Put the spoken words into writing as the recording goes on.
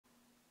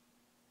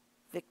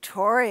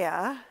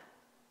Victoria,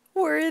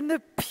 we're in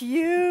the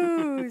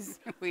pews.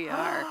 We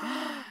are.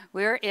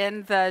 We're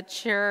in the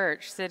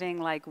church, sitting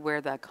like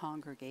where the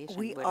congregation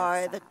We would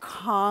are have the sat.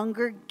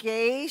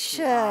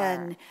 congregation. We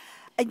are.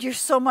 And you're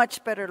so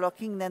much better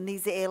looking than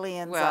these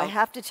aliens. I Well,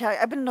 have to tell you,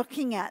 I've been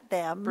looking at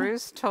them.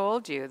 Bruce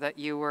told you that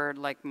you were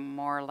like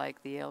more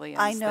like the aliens.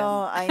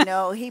 I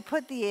know. He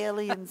put the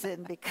aliens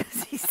in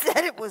because he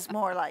said it was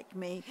more like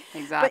me.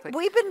 Exactly. But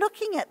we've been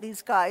looking at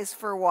these guys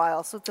for a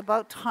while, so it's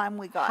about time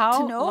we got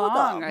How to know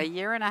long? them. A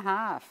year and a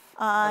half.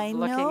 I of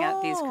looking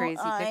at these know,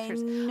 crazy I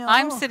pictures. know.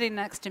 I'm sitting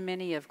next to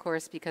Minnie, of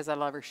course, because I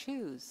love her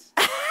shoes.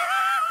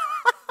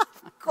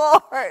 Of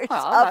course.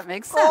 Well, that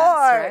makes sense,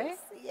 right?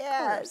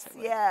 Yes,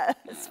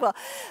 yes. Well,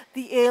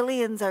 the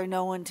aliens are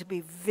known to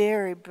be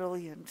very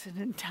brilliant and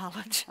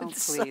intelligent. Oh,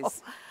 please. So,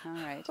 all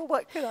right.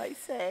 what could I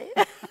say?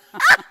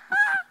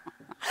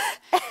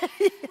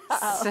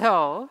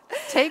 So,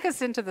 take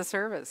us into the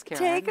service,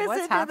 Karen. Take us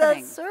What's into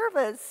happening? the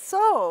service.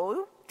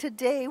 So,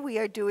 today we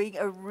are doing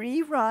a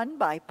rerun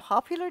by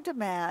popular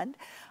demand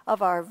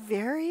of our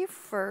very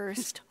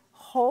first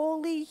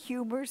Holy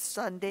Humor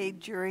Sunday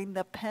during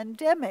the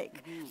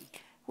pandemic.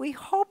 We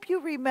hope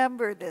you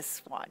remember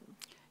this one.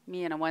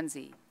 Me in a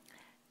onesie.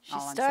 She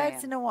all I'm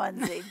starts saying. in a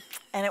onesie,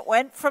 and it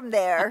went from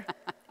there.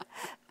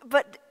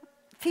 But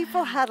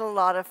people had a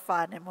lot of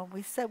fun, and when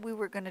we said we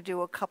were going to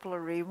do a couple of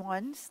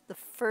reruns, the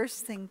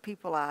first thing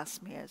people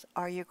asked me is,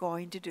 are you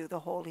going to do the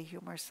Holy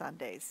Humor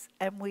Sundays?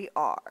 And we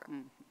are.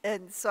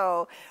 And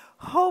so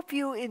hope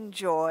you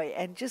enjoy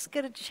and just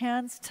get a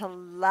chance to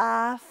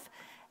laugh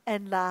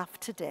and laugh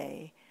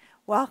today.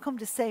 Welcome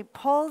to St.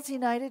 Paul's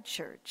United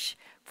Church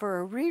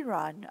for a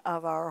rerun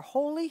of our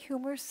Holy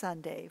Humor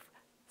Sunday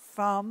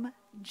from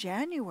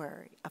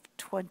January of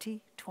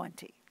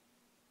 2020.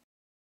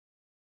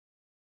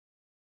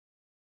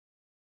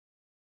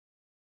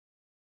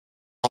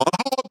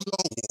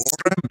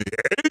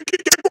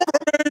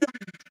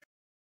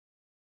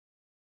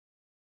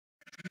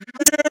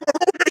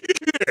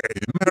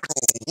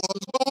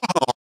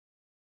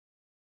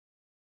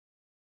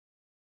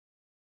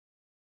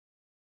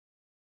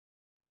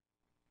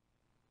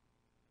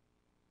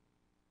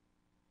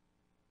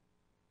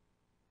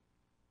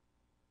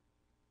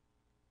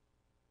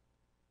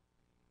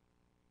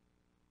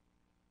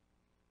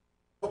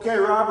 Okay,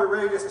 Rob, we're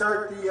ready to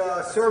start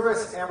the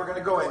service, and we're going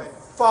to go in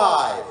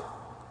 5,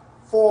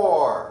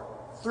 4,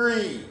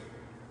 3,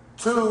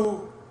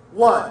 2,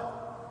 1.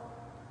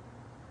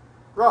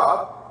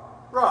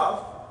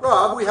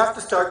 Rob, we have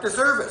to start the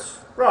service.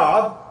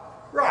 Rob,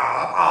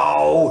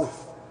 oh,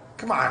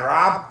 come on,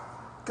 Rob,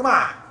 come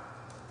on.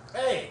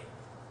 Hey,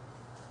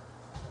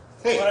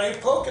 Hey, what are you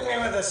poking me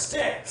with a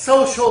stick?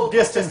 social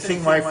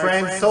distancing, my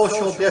friend,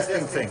 social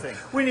distancing.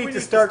 We need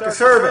to start the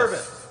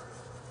service.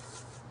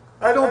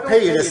 I don't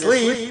pay you to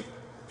sleep.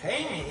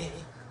 Pay me?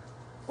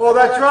 Oh,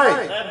 that's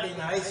right. That'd be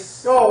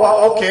nice. Oh,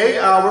 well, okay,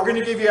 we're going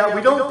to give you,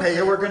 we don't pay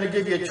you, we're going to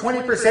give you a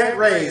 20%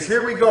 raise.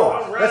 Here we go.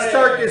 All Let's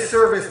start right. this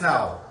service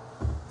now.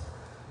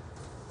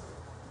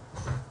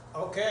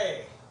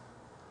 Okay.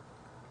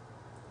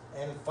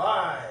 In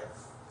 5,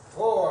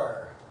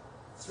 4,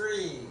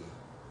 3,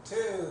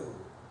 2.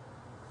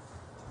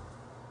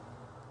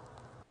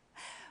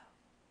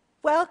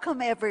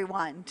 Welcome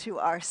everyone to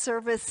our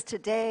service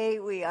today.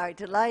 We are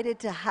delighted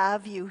to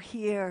have you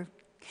here.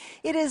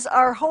 It is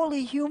our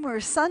Holy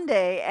Humor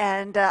Sunday,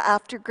 and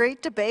after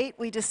great debate,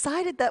 we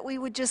decided that we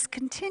would just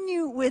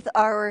continue with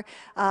our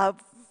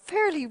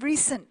fairly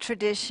recent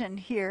tradition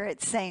here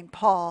at St.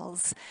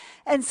 Paul's.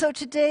 And so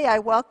today I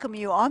welcome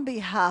you on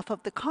behalf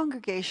of the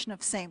congregation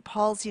of St.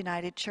 Paul's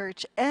United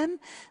Church and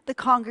the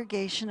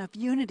congregation of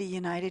Unity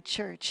United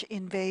Church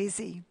in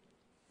Vasey.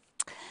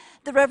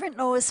 The Reverend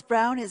Lois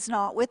Brown is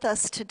not with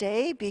us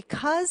today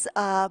because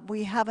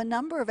we have a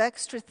number of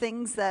extra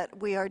things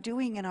that we are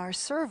doing in our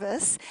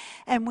service,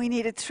 and we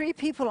needed 3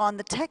 people on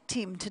the tech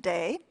team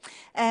today.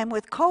 And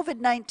with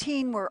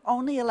COVID-19, we're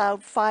only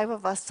allowed 5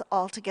 of us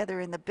all together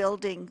in the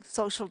building,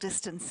 social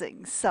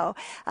distancing. So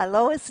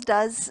Lois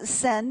does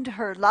send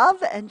her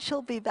love, and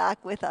she'll be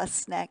back with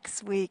us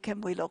next week,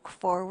 and we look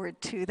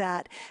forward to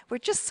that. We're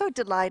just so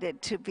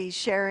delighted to be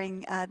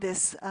sharing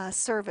this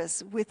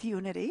service with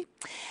Unity.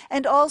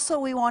 And also,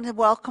 we want to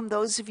welcome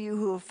those of you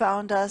who have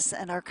found us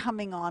and are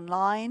coming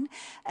online.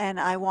 And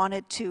I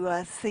wanted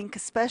to think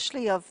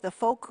especially of the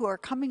folk who are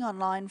coming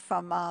online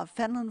from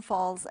Fenelon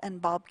Falls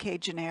and Bob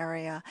Cajun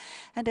area.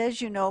 And as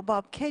you know,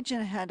 Bob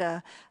Cajun had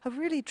a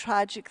really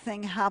tragic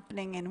thing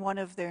happening in one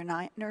of their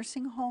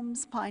nursing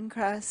homes,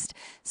 Pinecrest.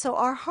 So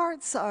our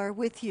hearts are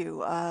with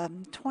you.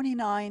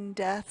 29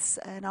 deaths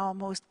and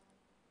almost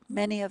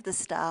many of the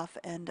staff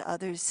and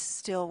others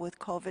still with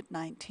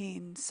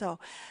COVID-19. So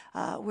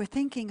we're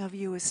thinking of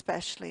you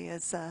especially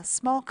as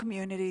small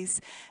communities.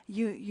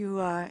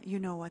 You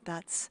know what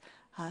that's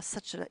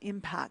such an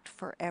impact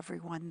for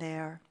everyone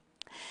there.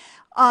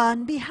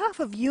 On behalf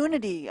of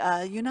Unity,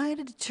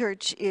 United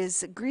Church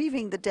is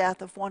grieving the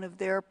death of one of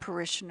their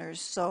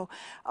parishioners. So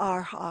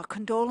our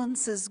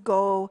condolences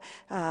go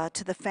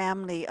to the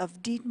family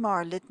of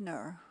Dietmar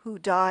Littner, who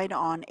died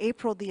on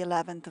April the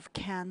 11th of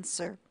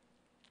cancer.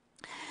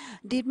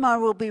 Dietmar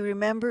will be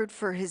remembered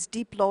for his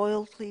deep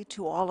loyalty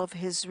to all of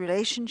his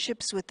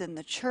relationships within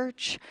the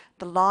church,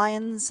 the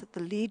Lions, the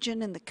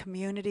Legion, and the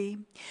community,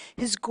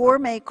 his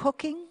gourmet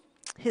cooking,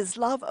 his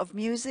love of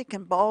music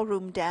and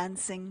ballroom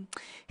dancing,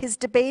 his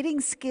debating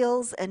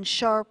skills and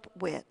sharp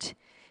wit.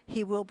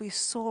 He will be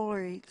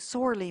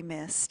sorely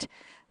missed.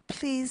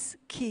 Please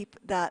keep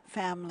that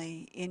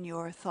family in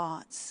your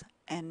thoughts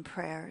and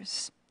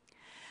prayers.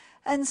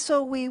 And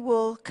so we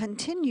will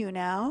continue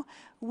now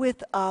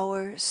with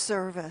our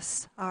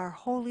service, our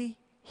Holy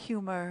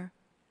Humor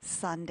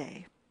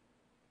Sunday.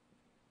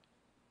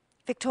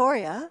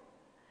 Victoria?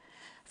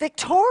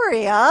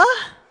 Victoria?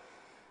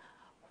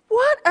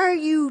 What are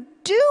you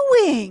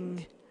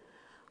doing?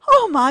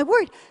 Oh my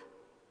word.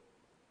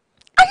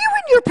 Are you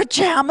in your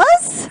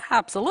pajamas?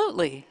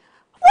 Absolutely.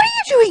 What are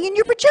you doing in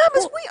your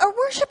pajamas? We are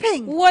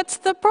worshiping. What's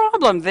the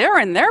problem? They're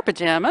in their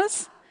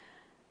pajamas.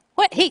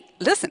 What? Hey,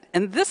 listen,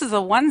 and this is a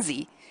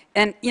onesie.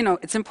 And, you know,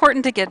 it's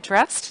important to get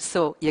dressed,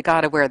 so you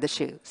got to wear the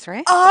shoes,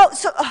 right? Oh,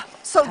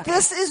 so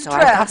this is so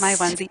dress. I got my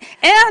onesie.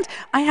 And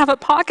I have a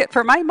pocket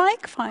for my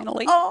mic,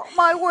 finally. Oh,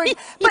 my word.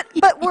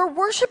 But we're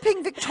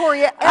worshiping,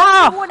 Victoria.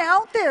 Oh. Everyone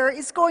out there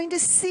is going to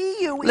see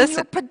you in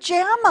your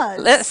pajamas.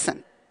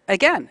 Listen.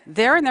 Again,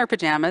 they're in their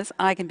pajamas.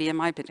 I can be in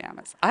my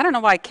pajamas. I don't know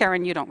why,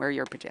 Karen, you don't wear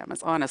your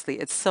pajamas. Honestly,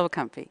 it's so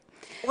comfy.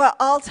 Well,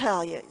 I'll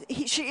tell you.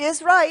 She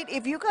is right.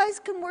 If you guys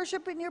can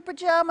worship in your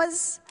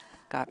pajamas,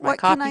 Got my what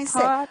coffee can I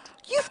pot.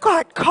 say? You've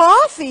got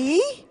coffee?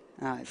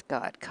 I've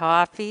got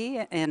coffee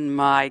in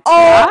my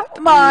Oh, cup.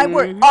 my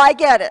word. I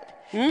get it.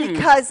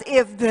 Because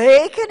if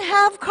they can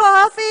have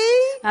coffee,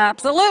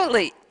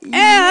 Absolutely. you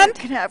And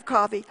can have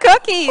coffee.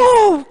 cookies.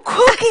 Oh,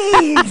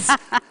 cookies.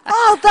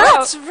 Oh,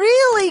 that's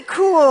really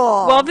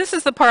cool. Well, this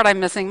is the part I'm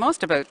missing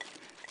most about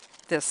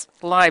this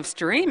live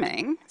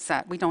streaming, is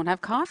that we don't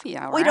have coffee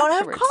hour we don't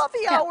afterwards. have coffee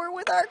Yeah. hour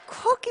with our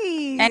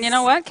cookies. And you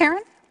know what,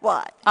 Karen?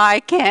 What?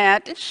 I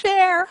can't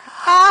share.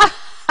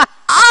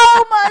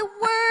 Oh, my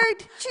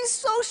word. She's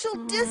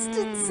social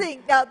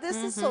distancing. Now, this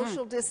is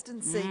social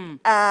distancing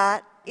at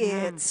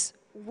its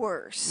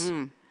worst.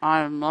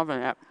 I'm loving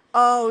it.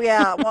 Oh,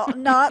 yeah. Well,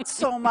 not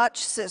so much,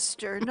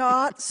 sister.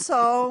 Not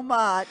so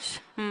much.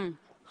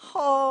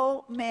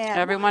 Oh, man.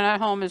 Everyone at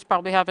home is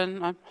probably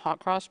having a hot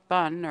cross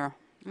bun or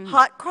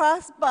Hot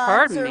cross buns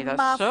Pardon or me, that's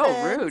muffins.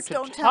 so rude to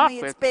Don't tell talk me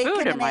it's with bacon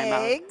food in and my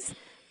mouth. eggs.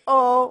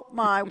 Oh,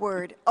 my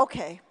word.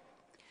 Okay.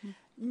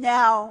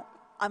 Now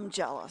I'm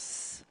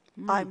jealous.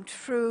 I'm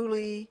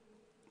truly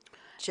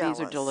jealous.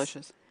 These are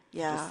delicious.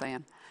 Yeah. Just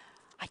saying.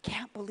 I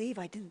can't believe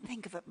I didn't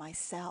think of it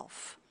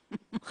myself.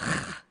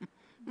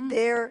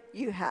 There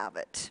you have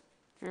it.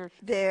 Cheers.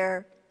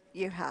 There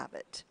you have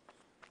it.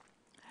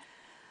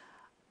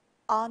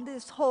 On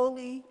this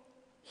Holy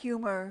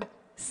Humor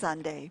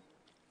Sunday,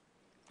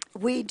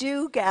 we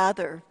do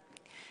gather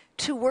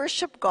to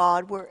worship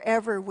God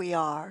wherever we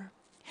are.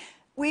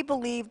 We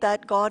believe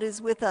that God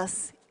is with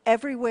us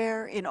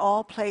everywhere, in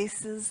all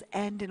places,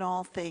 and in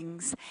all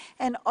things.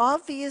 And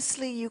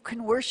obviously, you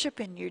can worship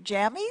in your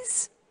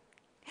jammies.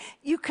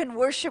 You can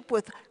worship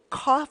with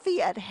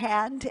coffee at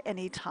hand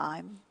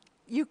anytime.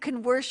 You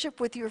can worship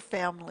with your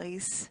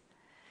families.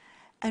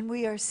 And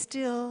we are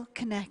still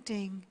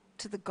connecting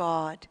to the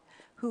God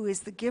who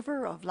is the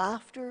giver of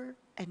laughter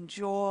and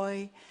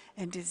joy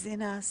and is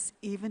in us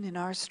even in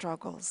our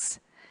struggles.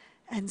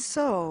 And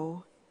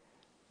so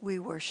we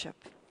worship.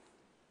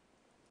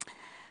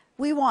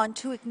 We want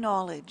to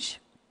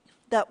acknowledge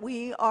that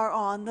we are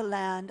on the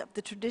land of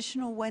the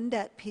traditional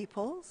Wendat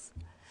peoples,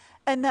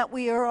 and that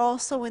we are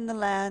also in the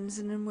lands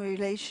and in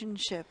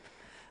relationship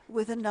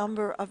with a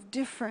number of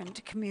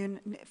different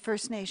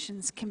First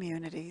Nations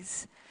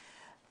communities.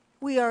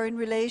 We are in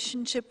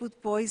relationship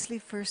with Boisley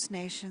First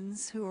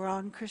Nations who are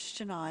on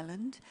Christian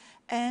Island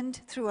and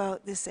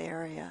throughout this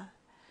area.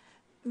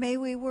 May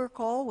we work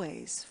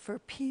always for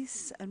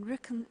peace and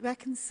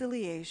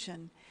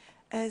reconciliation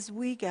as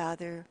we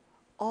gather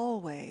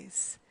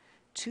always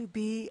to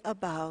be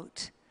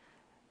about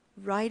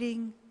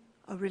righting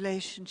a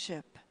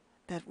relationship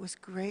that was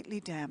greatly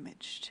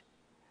damaged.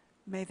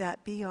 May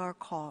that be our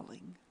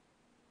calling.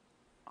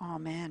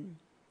 Amen.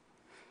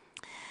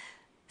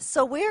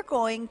 So we're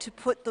going to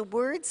put the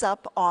words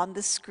up on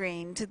the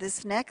screen to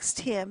this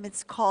next hymn.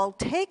 It's called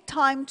Take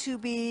Time to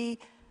Be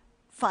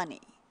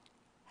Funny.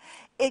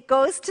 It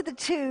goes to the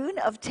tune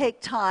of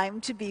Take Time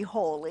to Be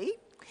Holy.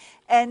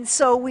 And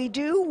so we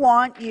do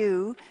want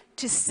you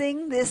to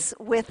sing this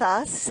with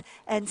us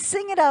and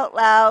sing it out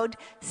loud.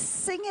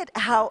 Sing it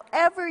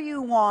however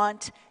you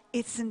want.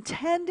 It's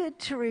intended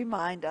to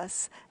remind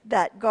us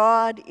that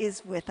God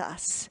is with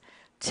us.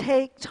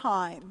 Take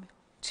time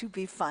to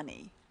be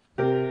funny.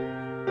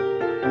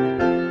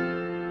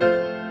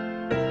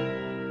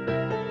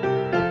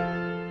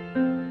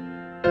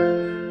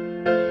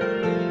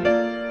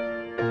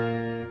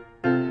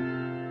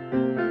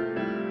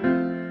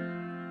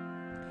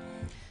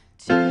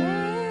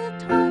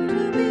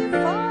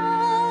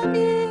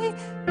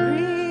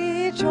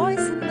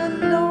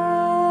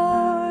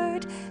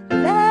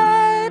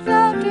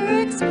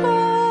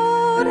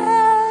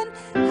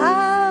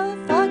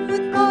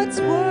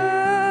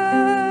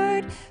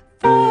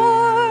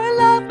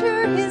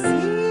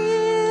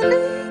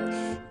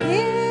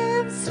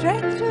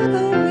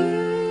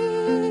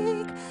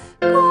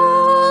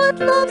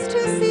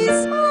 to see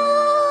smiles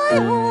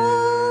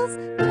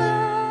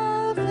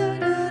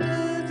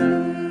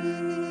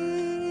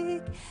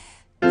definitely.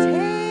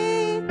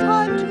 Take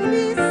time to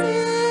be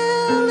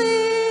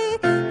silly,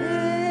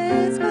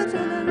 it's good to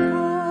learn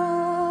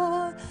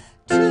more.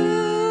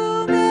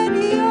 Too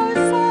many are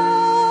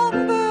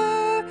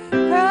somber,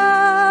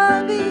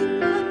 grabbing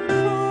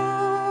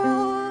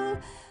control.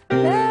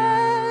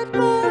 Let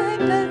go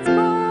and let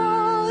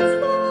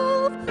God's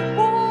love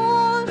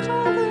wash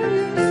over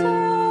your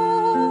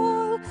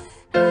soul.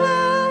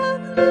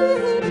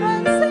 Heavenly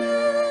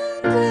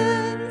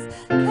transcendence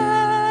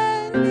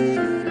can be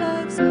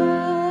life's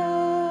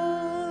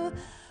goal.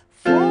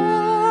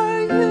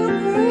 For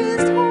humor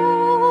is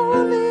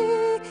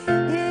holy,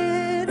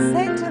 it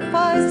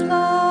sanctifies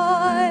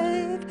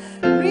life,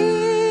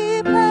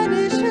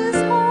 replenishes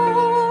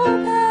hope,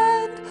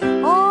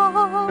 and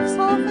oft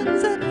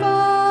softens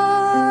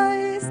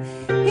advice.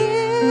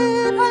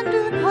 It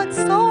undercuts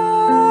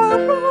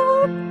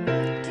sorrow,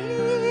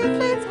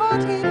 deflates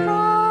haughty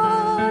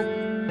pride.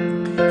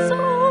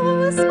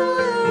 So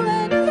smile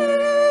and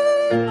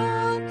hang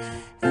on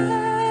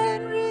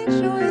and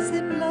rejoice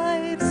in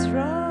life's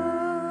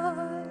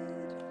ride.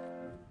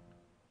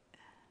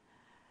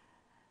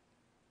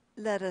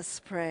 Let us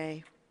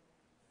pray.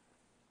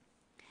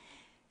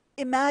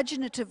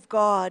 Imaginative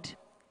God,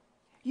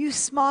 you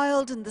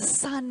smiled and the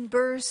sun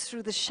burst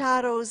through the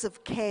shadows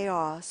of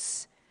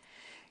chaos.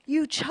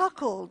 You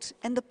chuckled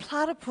and the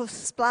platypus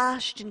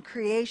splashed in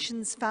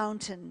creation's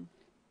fountain.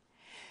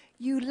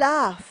 You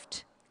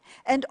laughed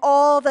and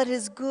all that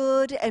is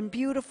good and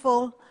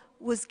beautiful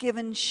was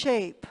given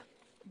shape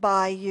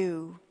by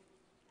you.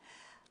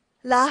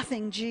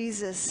 Laughing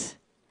Jesus,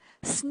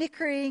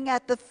 snickering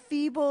at the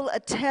feeble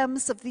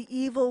attempts of the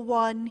evil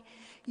one,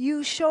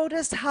 you showed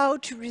us how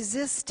to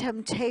resist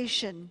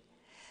temptation,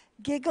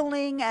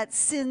 giggling at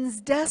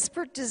sin's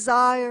desperate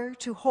desire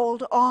to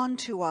hold on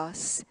to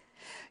us.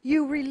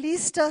 You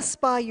released us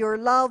by your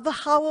love,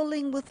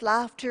 howling with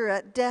laughter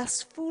at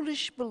death's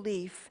foolish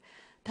belief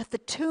that the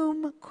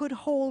tomb could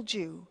hold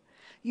you.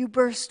 You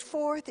burst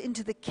forth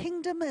into the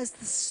kingdom as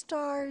the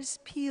stars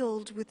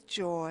pealed with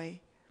joy.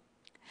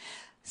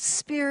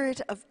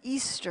 Spirit of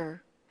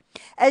Easter,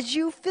 as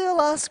you fill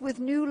us with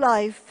new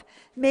life,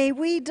 may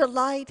we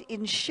delight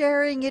in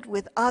sharing it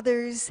with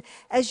others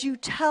as you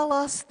tell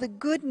us the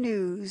good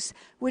news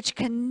which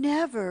can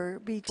never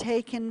be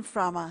taken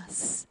from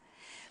us.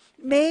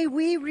 May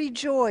we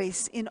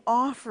rejoice in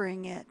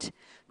offering it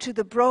to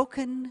the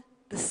broken,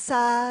 the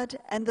sad,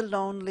 and the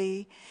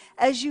lonely.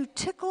 As you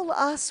tickle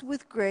us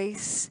with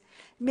grace,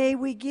 may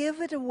we give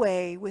it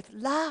away with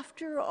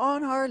laughter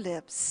on our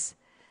lips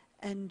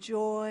and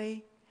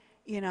joy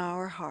in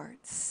our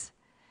hearts.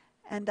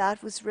 And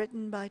that was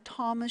written by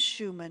Thomas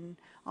Schumann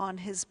on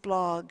his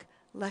blog,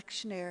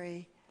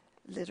 Lectionary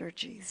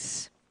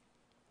Liturgies.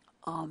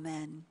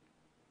 Amen.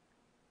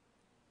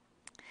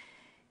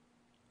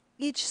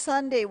 Each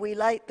Sunday we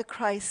light the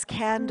Christ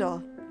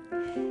candle.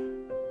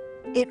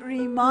 It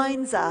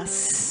reminds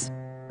us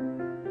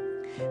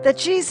that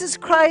Jesus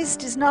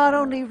Christ is not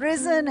only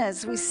risen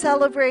as we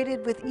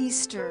celebrated with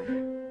Easter,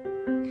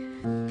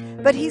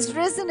 but he's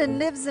risen and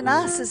lives in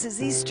us as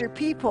his Easter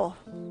people.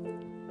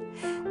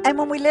 And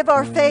when we live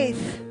our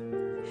faith,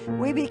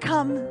 we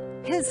become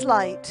his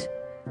light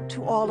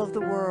to all of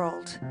the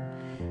world.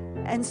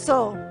 And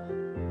so,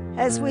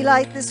 as we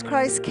light this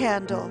Christ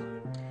candle,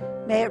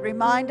 may it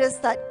remind us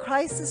that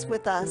Christ is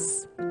with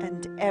us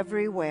and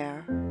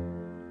everywhere.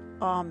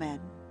 Amen.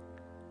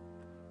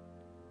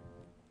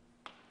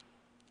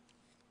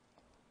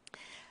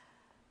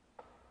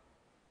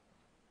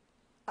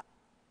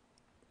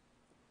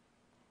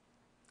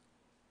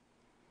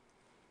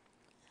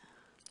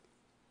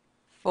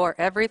 For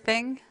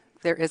everything,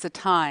 there is a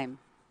time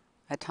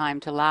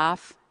to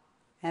laugh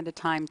and a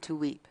time to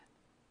weep.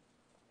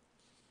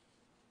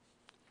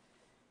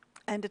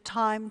 And a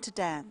time to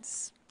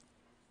dance.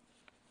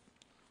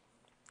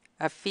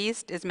 A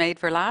feast is made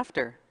for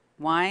laughter,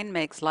 wine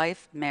makes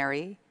life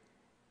merry,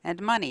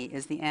 and money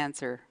is the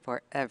answer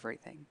for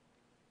everything.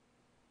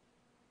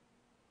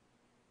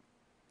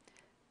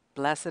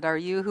 Blessed are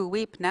you who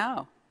weep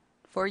now,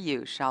 for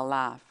you shall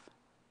laugh.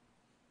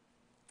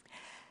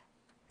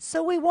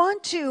 So we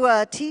want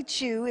to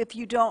teach you, if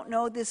you don't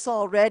know this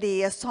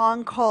already, a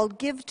song called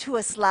Give to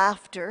Us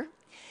Laughter.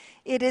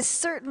 It is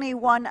certainly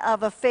one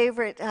of a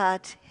favorite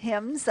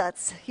hymns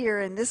that's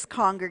here in this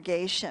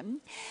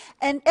congregation.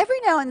 And every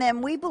now and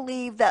then we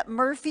believe that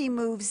Murphy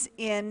moves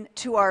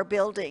into our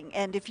building.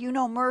 And if you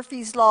know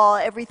Murphy's Law,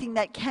 everything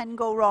that can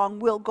go wrong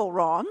will go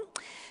wrong.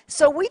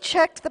 So we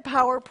checked the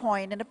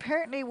PowerPoint, and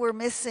apparently we're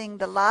missing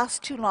the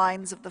last two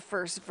lines of the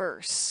first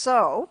verse.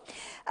 So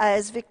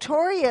as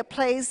Victoria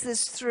plays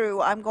this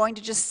through, I'm going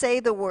to just say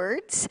the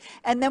words,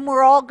 and then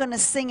we're all going to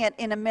sing it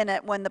in a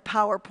minute when the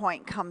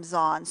PowerPoint comes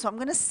on. So I'm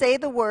going to say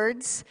the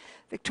words,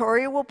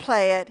 Victoria will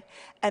play it,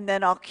 and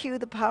then I'll cue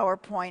the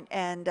PowerPoint,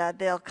 and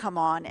they'll come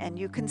on, and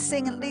you can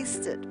sing at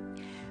least it.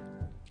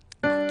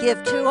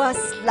 Give to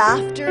us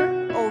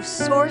laughter, O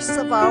source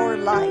of our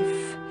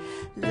life.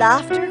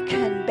 Laughter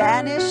can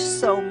banish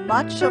so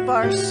much of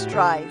our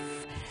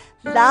strife.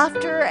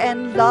 Laughter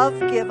and love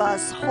give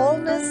us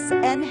wholeness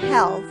and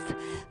health.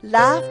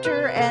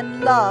 Laughter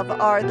and love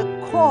are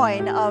the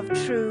coin of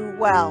true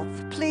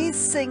wealth. Please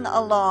sing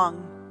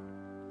along.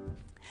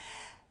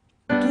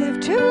 Give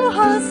to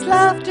us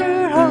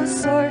laughter, O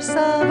source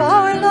of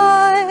our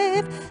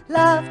life.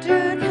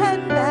 Laughter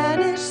can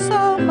banish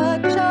so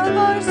much of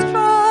our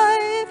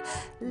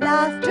strife.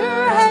 Laughter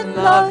and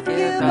love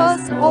give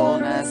us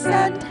wholeness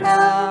and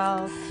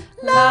health.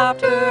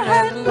 Laughter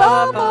and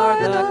love are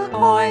the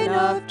coin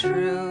of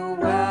true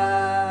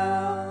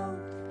wealth.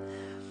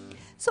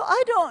 So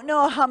I don't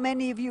know how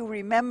many of you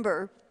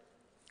remember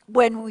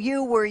when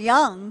you were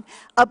young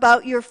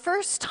about your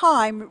first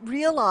time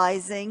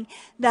realizing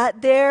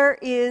that there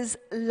is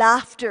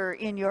laughter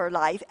in your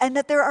life and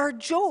that there are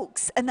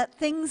jokes and that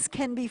things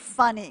can be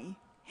funny.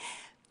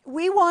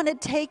 We want to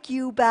take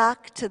you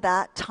back to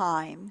that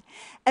time.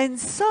 And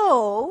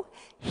so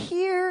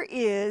here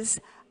is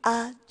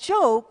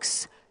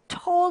jokes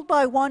told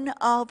by one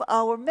of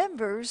our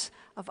members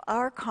of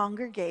our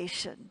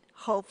congregation.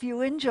 Hope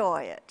you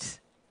enjoy it.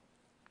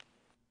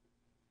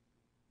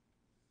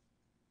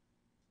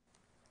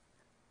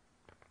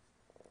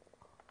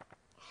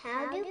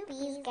 How do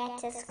bees get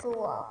to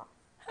school?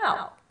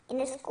 How? In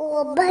a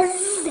school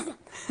bus.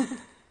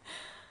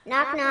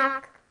 Knock,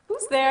 knock.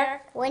 Who's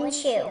there?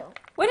 Wouldn't you?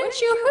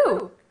 Wouldn't you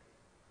who?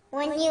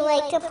 Wouldn't you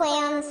like to play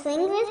on the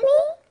swing with me?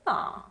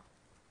 Aw.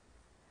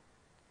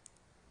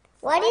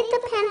 What did the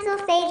pencil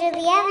say to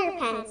the other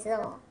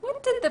pencil?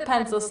 What did the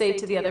pencil say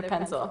to the other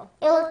pencil?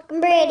 You're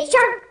looking pretty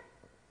sharp.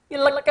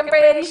 You're looking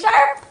pretty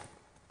sharp.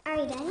 Are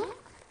you done yet?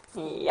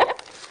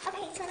 Yep.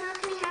 Okay, so now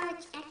can I have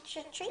an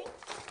extra treat?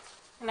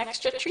 An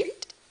extra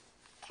treat?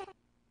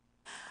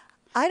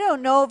 I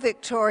don't know,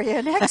 Victoria.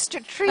 An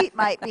extra treat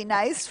might be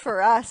nice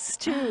for us,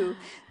 too.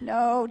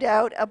 No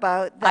doubt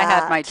about that. I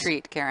had my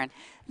treat, Karen.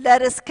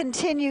 Let us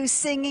continue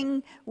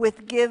singing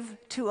with Give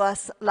to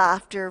Us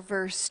Laughter,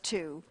 verse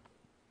 2.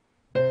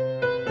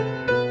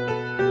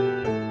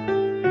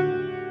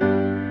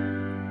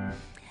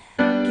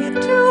 Give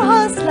to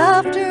us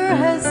laughter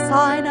as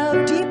sign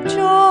of deep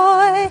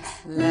joy.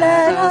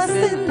 Let us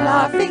in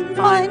laughing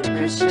find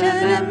Christian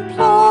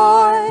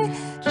employ.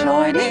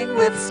 Joining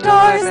with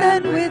stars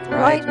and with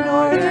bright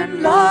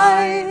northern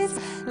lights,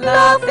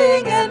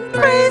 laughing and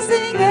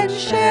praising and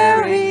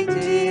sharing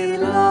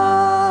delights.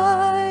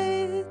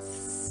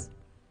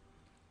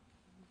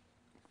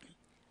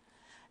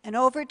 And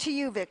over to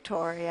you,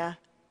 Victoria.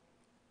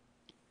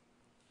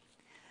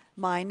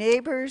 My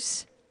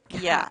neighbor's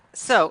cat. Yeah.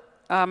 So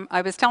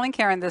I was telling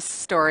Karen this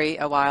story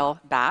a while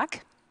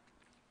back,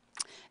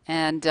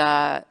 and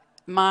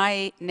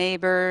my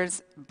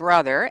neighbor's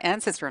brother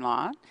and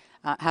sister-in-law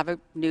have a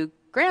new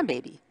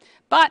grandbaby.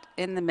 But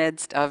in the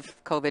midst of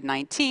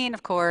COVID-19,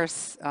 of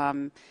course,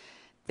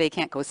 they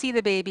can't go see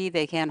the baby,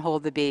 they can't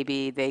hold the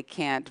baby, they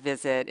can't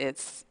visit.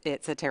 It's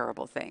a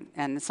terrible thing.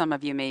 And some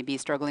of you may be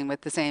struggling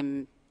with the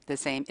same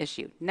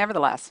issue.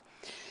 Nevertheless,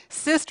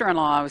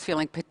 sister-in-law was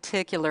feeling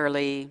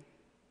particularly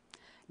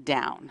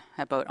down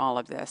about all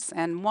of this.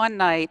 And one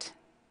night,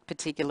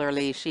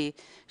 particularly, she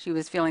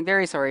was feeling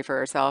very sorry for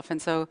herself. And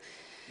so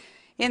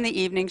in the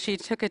evening, she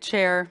took a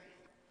chair,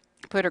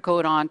 put her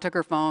coat on, took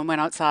her phone,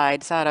 went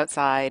outside, sat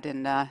outside,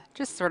 and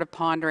just sort of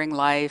pondering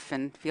life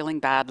and feeling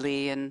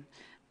badly, and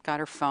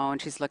got her phone.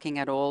 She's looking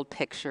at old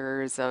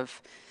pictures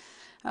of,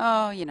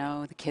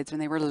 the kids when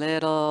they were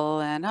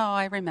little, and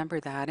I remember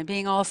that, and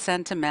being all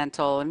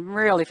sentimental and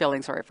really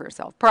feeling sorry for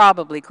herself.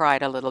 Probably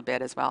cried a little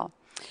bit as well.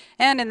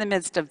 And in the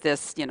midst of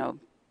this,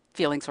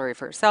 feeling sorry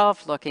for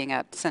herself, looking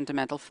at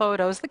sentimental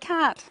photos, the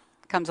cat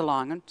comes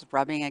along and is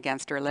rubbing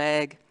against her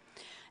leg.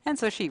 And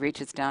so she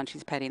reaches down,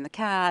 she's petting the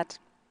cat.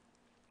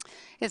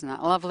 Isn't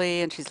that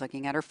lovely? And she's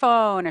looking at her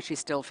phone, and she's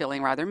still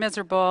feeling rather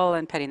miserable,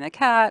 and petting the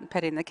cat,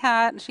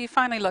 and she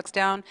finally looks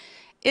down.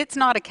 It's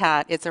not a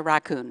cat, it's a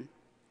raccoon.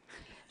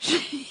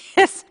 She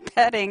is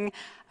petting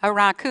a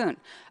raccoon.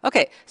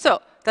 Okay,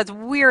 so that's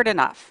weird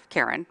enough,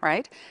 Karen,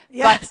 right?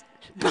 Yes.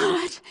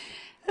 But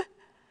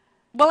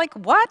well, like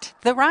what?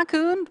 The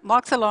raccoon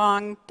walks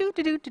along,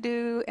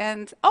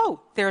 and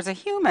there's a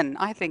human.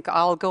 I think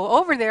I'll go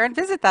over there and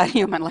visit that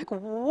human. Like,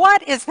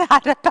 what is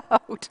that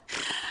about?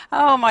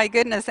 Oh my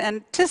goodness.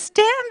 And to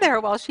stand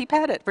there while she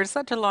pet it for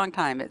such a long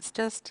time, it's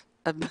just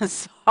a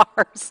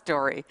bizarre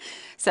story.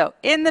 So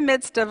in the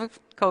midst of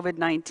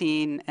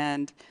COVID-19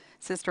 and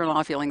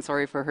sister-in-law feeling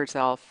sorry for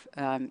herself,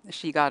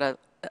 she got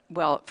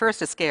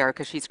first a scare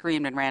because she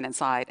screamed and ran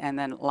inside and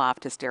then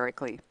laughed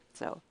hysterically.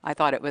 So I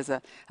thought it was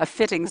a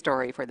fitting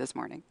story for this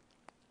morning.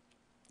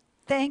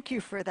 Thank you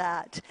for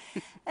that.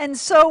 And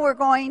so we're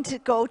going to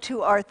go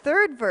to our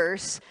third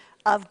verse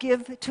of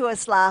Give to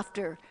Us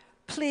Laughter.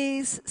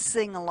 Please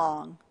sing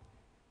along.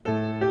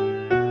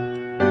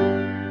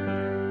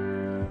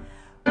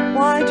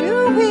 Why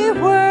do we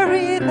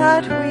worry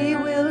that we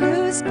will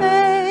lose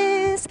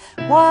face?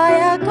 Why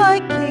act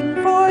like king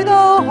for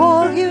the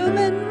whole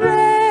human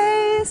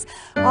race?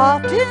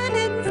 Often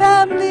in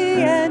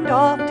family and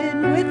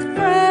often with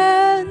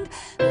friend,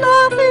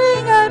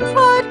 laughing at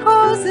what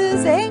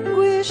causes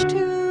anguish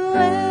to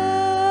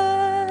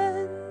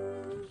end.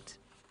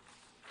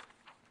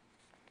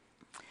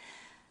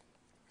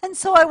 And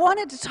so I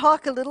wanted to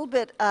talk a little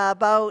bit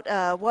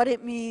about what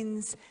it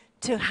means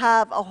to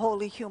have a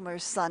Holy Humor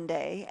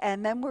Sunday,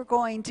 and then we're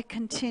going to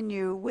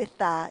continue with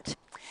that.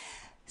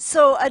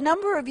 So a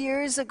number of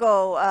years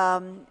ago,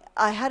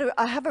 I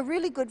have a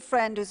really good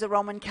friend who's a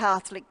Roman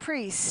Catholic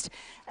priest,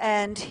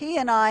 and he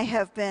and I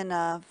have been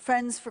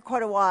friends for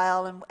quite a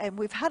while, and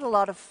we've had a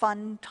lot of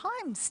fun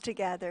times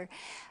together.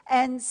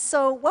 And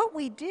so what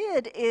we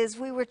did is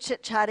we were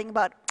chit-chatting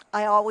about,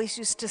 I always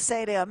used to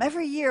say to him,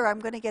 every year I'm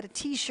going to get a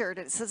t-shirt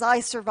and it says, I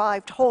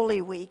survived Holy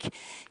Week.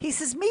 He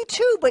says, me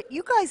too, but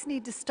you guys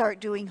need to start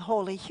doing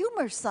Holy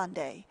Humor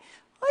Sunday.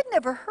 I'd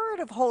never heard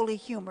of Holy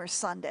Humor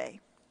Sunday.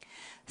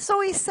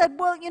 So he said,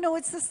 well, you know,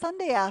 it's the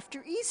Sunday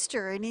after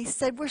Easter. And he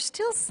said, we're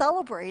still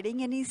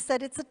celebrating. And he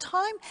said, it's a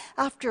time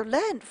after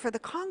Lent for the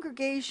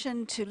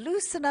congregation to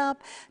loosen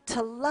up,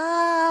 to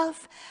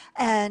laugh.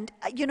 And,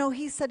 you know,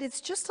 he said,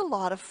 it's just a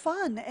lot of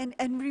fun.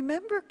 And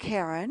remember,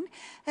 Karen,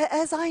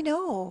 as I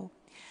know,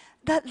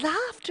 that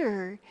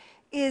laughter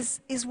is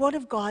one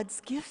of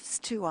God's gifts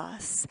to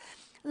us.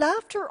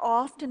 Laughter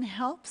often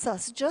helps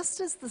us,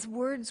 just as the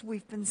words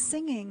we've been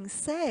singing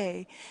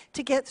say,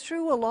 to get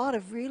through a lot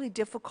of really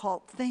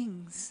difficult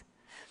things.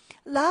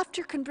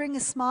 Laughter can bring a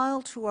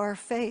smile to our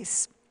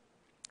face.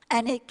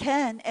 And it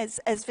can, as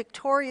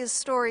Victoria's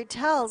story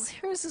tells,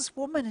 here's this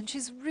woman and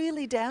she's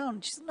really down.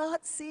 She's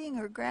not seeing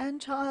her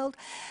grandchild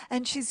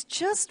and she's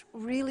just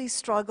really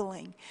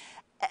struggling.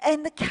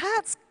 And the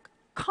cat's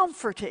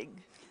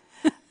comforting.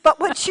 But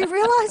when she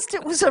realized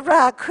it was a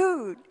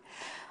raccoon,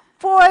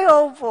 boy,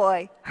 oh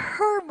boy,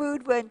 her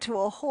mood went to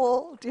a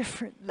whole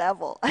different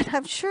level. And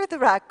I'm sure the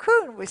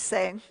raccoon was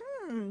saying,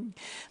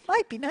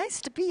 might be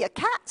nice to be a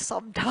cat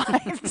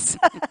sometimes.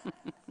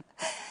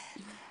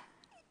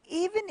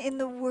 Even in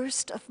the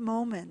worst of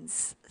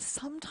moments,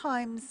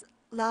 sometimes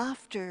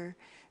laughter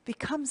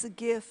becomes a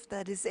gift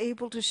that is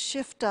able to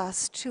shift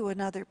us to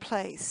another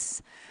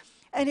place.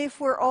 And if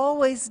we're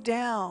always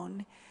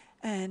down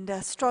and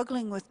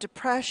struggling with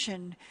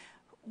depression,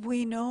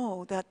 we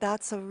know that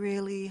that's a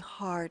really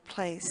hard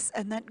place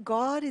and that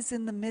God is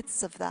in the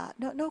midst of that,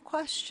 no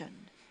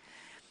question.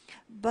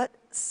 But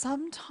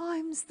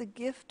sometimes the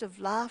gift of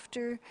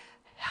laughter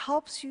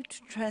helps you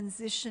to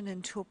transition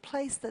into a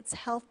place that's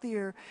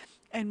healthier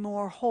and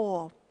more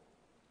whole.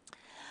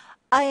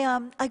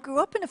 I grew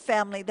up in a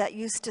family that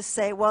used to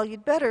say, well,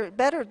 you'd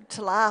better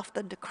to laugh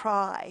than to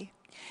cry.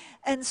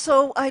 And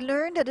so I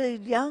learned at a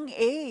young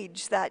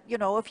age that, you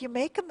know, if you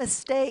make a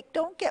mistake,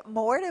 don't get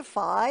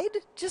mortified,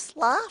 just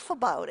laugh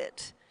about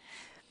it.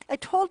 I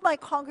told my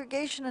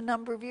congregation a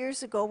number of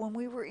years ago when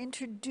we were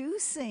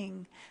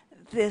introducing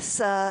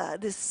this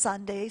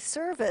Sunday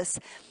service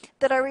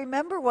that I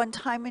remember one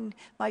time when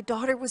my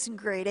daughter was in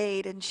grade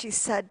 8 and she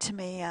said to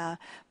me,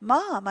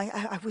 Mom,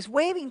 I was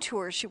waving to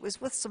her. She was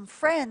with some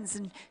friends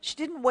and she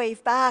didn't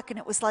wave back and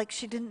it was like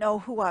she didn't know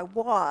who I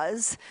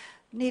was.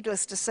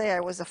 Needless to say, I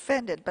was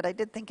offended, but I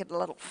did think it a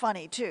little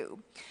funny too.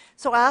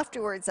 So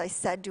afterwards I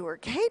said to her,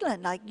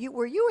 Caitlin,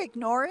 were you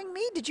ignoring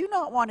me? Did you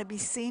not want to be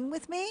seen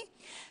with me?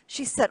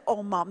 She said,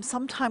 oh, Mom,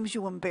 sometimes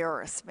you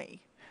embarrass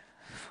me.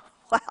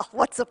 Well,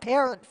 what's a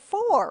parent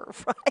for,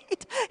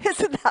 right?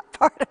 Isn't that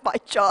part of my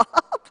job?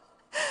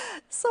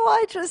 So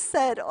I just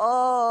said,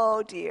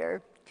 oh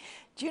dear.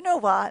 Do you know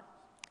what?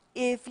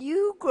 If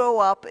you grow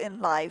up in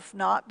life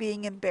not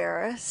being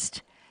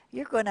embarrassed,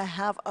 you're going to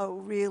have a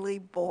really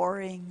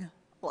boring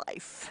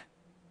life.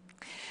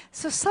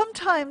 So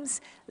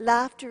sometimes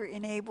laughter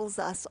enables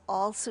us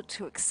also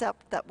to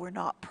accept that we're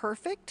not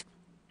perfect.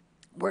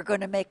 We're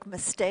going to make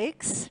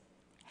mistakes,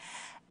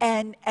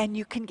 and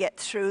you can get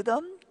through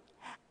them,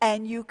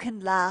 and you can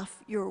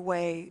laugh your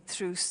way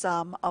through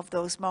some of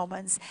those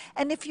moments.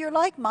 And if you're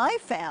like my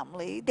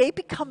family, they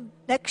become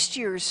next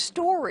year's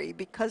story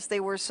because they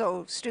were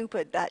so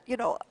stupid that, you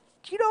know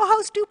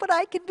how stupid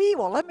I can be?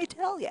 Well, let me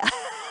tell you.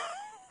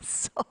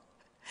 So,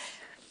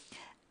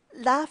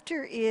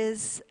 laughter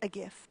is a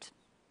gift.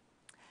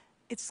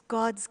 It's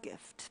God's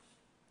gift.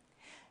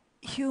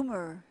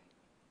 Humor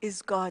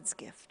is God's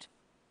gift.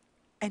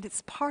 And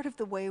it's part of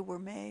the way we're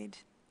made.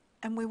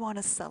 And we want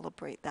to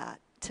celebrate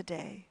that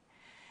today.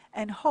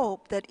 And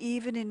hope that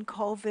even in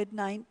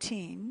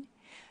COVID-19,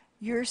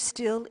 you're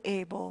still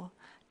able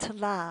to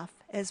laugh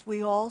as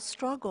we all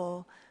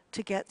struggle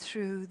to get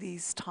through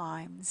these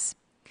times.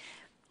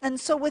 And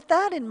so with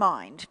that in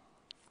mind,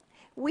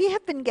 we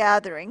have been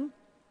gathering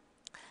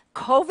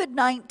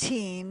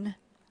COVID-19,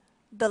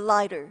 the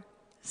lighter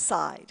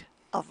side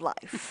of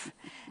life.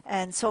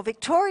 And so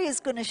Victoria is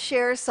going to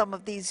share some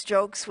of these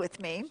jokes with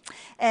me.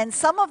 And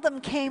some of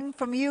them came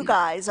from you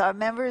guys, our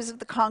members of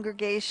the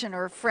congregation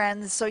or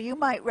friends, so you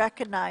might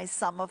recognize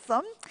some of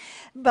them.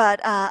 But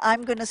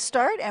I'm going to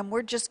start, and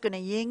we're just going to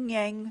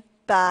yin-yang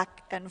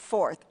back and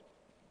forth.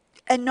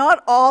 And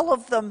not all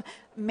of them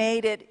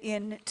made it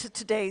into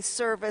today's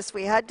service.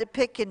 We had to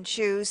pick and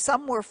choose.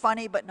 Some were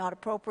funny but not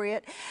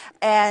appropriate,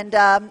 and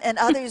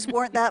others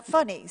weren't that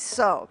funny.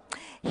 So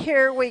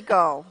here we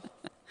go.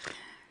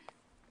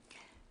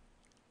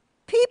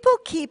 People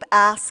keep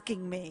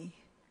asking me,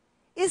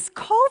 is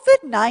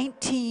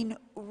COVID-19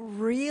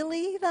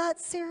 really that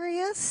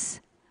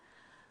serious?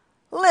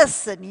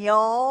 Listen,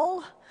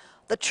 y'all,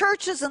 the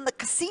churches and the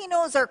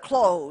casinos are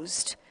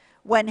closed.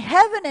 When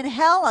heaven and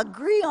hell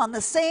agree on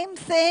the same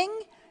thing,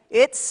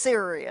 it's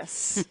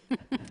serious.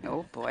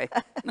 Oh, boy.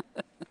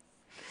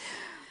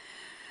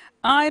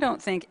 I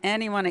don't think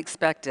anyone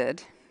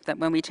expected that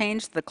when we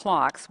changed the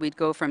clocks, we'd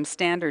go from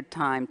standard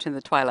time to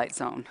the twilight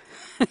zone.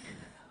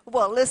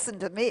 Well, listen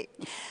to me.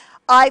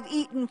 I've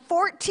eaten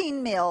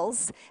 14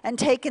 meals and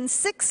taken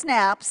 6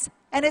 naps,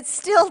 and it's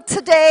still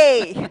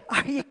today.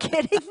 Are you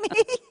kidding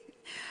me?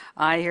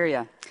 I hear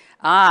you.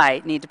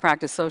 I need to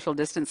practice social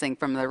distancing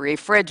from the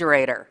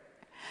refrigerator.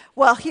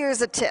 Well,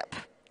 here's a tip.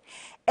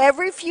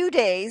 Every few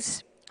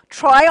days,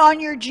 try on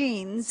your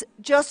jeans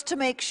just to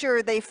make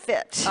sure they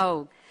fit.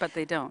 Oh, but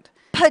they don't.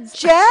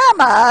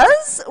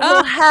 Pajamas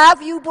will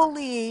have you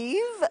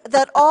believe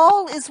that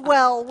all is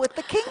well with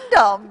the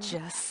kingdom.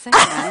 Just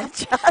saying.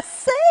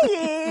 Just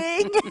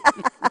saying.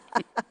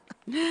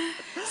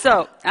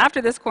 So,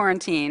 after this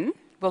quarantine,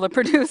 will the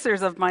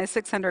producers of my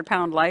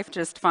 600-pound life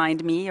just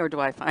find me, or do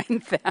I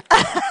find them?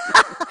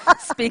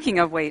 Speaking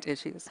of weight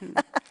issues.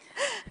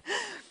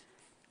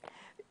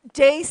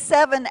 Day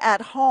 7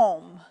 at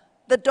home,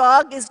 the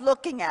dog is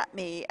looking at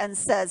me and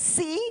says,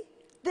 "See,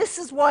 this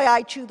is why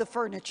I chew the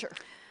furniture."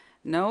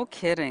 No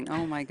kidding.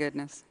 Oh, my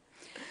goodness.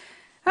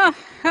 Oh,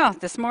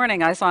 this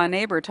morning I saw a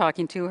neighbor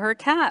talking to her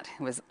cat.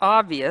 It was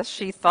obvious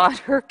she thought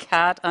her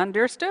cat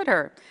understood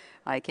her.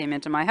 I came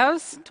into my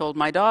house, told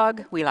my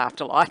dog, we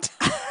laughed a lot.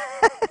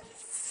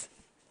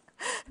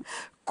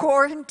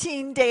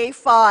 Quarantine day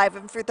 5,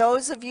 and for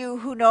those of you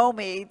who know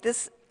me,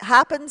 this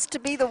happens to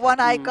be the one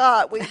I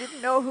got. We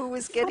didn't know who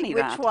was getting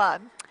which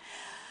one.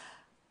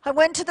 I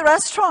went to the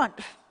restaurant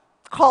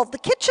called the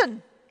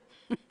kitchen.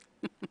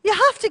 You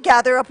have to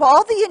gather up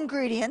all the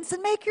ingredients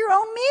and make your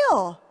own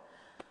meal.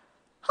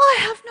 I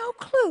have no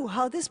clue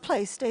how this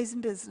place stays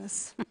in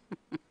business.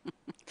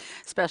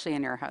 Especially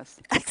in your house.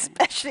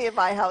 Especially in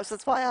my house.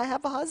 That's why I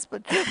have a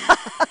husband.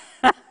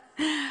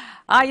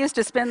 I used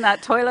to spin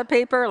that toilet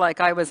paper like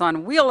I was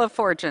on Wheel of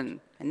Fortune,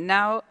 and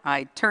now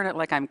I turn it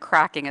like I'm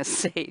cracking a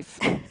safe.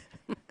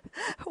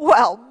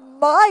 Well,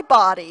 my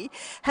body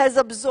has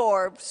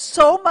absorbed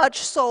so much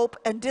soap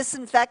and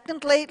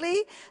disinfectant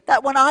lately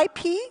that when I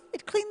pee,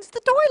 it cleans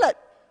the toilet.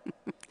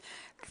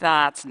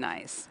 That's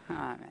nice. Oh,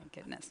 my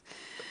goodness.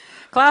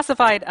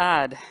 Classified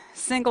ad.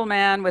 Single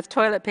man with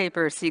toilet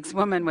paper seeks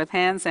woman with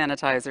hand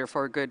sanitizer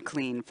for good,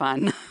 clean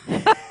fun.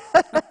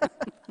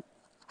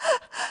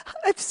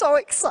 I'm so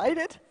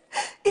excited.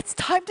 It's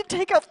time to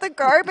take out the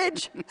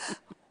garbage.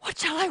 What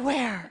shall I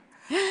wear?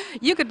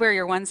 You could wear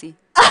your onesie.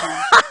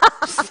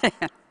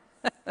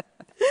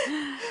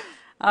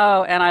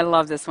 Oh, and I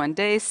love this one.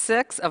 Day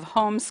 6 of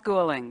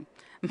homeschooling.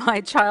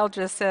 My child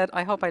just said,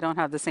 I hope I don't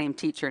have the same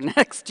teacher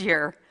next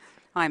year.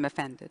 I'm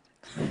offended.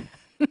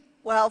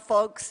 Well,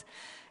 folks,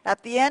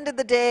 at the end of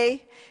the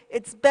day,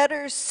 it's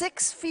better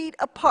 6 feet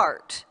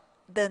apart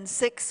than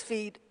 6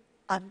 feet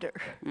under.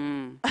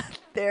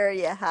 There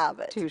you have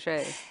it.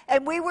 Touché.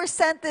 And we were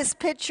sent this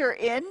picture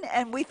in,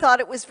 and we thought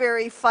it was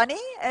very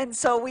funny, and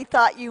so we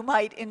thought you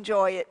might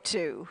enjoy it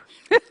too.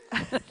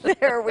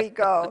 There we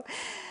go.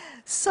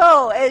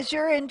 So as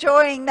you're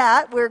enjoying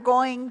that, we're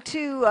going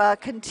to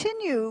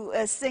continue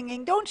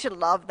singing. Don't you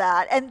love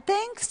that? And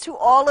thanks to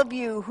all of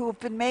you who've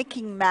been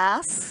making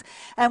masks.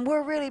 And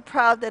we're really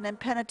proud that in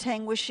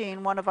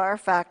Penetangwishing, one of our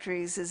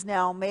factories is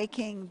now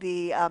making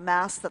the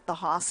masks that the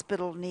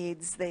hospital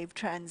needs. They've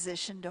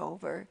transitioned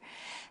over.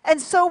 And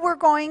so we're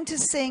going to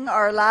sing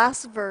our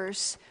last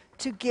verse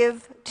to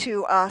give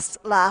to us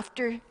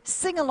laughter.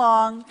 Sing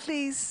along.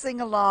 Please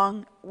sing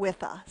along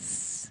with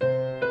us.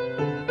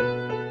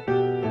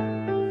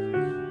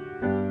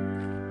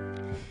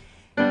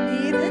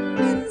 Even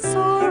in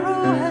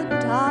sorrow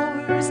and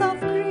hours of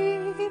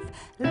grief,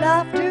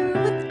 laughter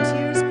with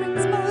tears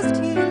brings most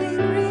healing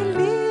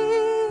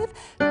relief.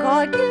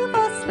 God give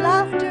us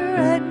laughter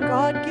and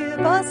God give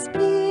us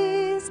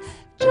peace.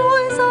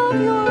 Joys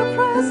of your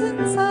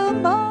presence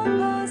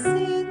among us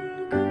increase.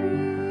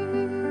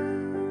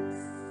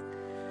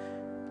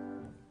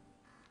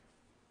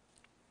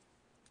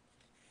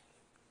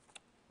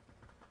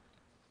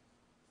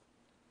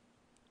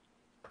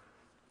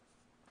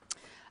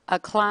 A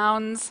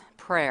clown's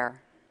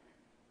prayer.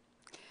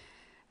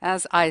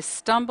 As I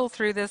stumble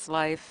through this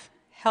life,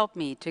 help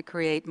me to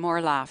create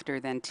more laughter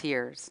than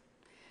tears.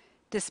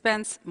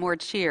 Dispense more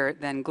cheer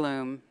than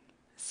gloom.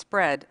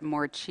 Spread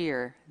more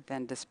cheer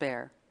than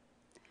despair.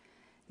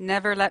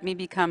 Never let me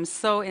become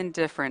so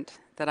indifferent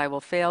that I will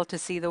fail to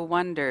see the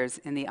wonders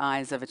in the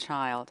eyes of a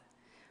child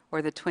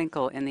or the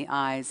twinkle in the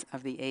eyes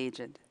of the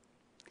aged.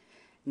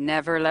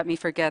 Never let me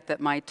forget that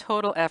my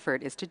total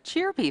effort is to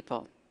cheer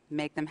people,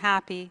 make them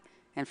happy,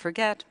 and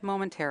forget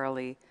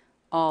momentarily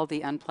all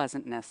the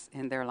unpleasantness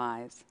in their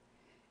lives.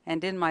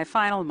 And in my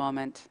final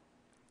moment,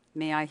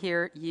 may I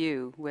hear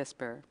you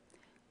whisper,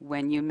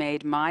 "When you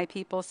made my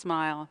people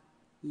smile,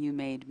 you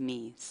made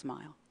me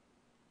smile."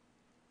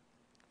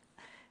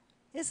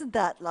 Isn't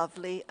that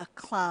lovely? A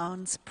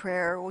clown's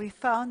prayer. We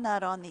found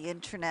that on the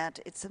internet.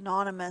 It's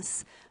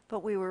anonymous,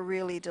 but we were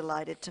really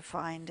delighted to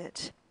find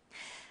it.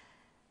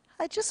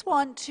 I just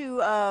want to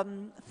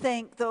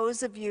thank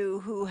those of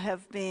you who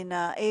have been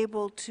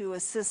able to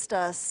assist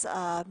us.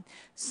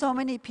 So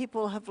many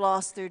people have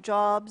lost their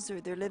jobs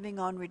or they're living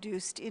on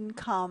reduced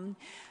income.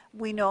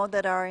 We know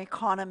that our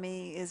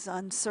economy is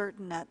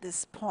uncertain at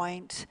this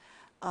point.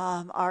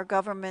 Our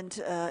government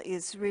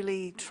is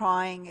really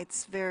trying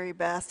its very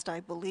best,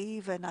 I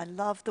believe, and I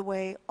love the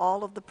way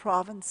all of the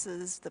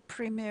provinces, the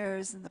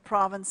premiers and the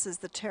provinces,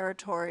 the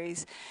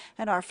territories,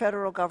 and our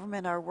federal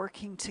government are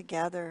working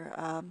together.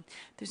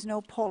 There's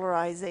no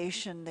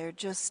polarization. They're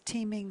just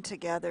teaming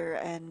together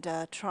and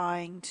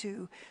trying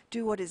to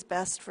do what is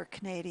best for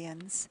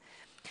Canadians.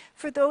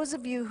 For those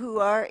of you who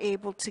are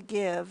able to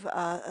give,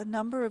 a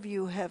number of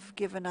you have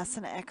given us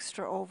an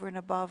extra over and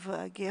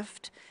above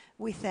gift.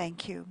 We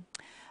thank you.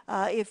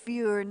 If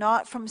you're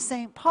not from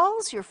St.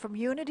 Paul's, you're from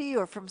Unity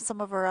or from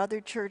some of our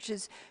other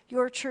churches,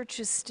 your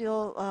churches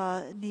still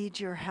need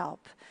your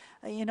help.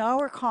 In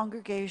our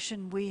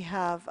congregation, we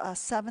have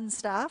 7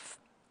 staff.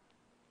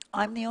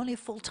 I'm the only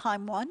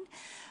full-time one.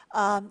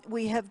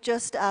 We have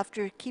just,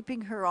 after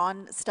keeping her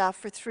on staff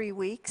for 3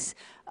 weeks,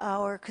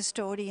 our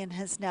custodian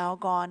has now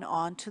gone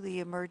on to the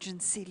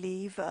emergency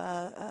leave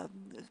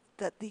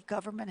that the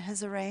government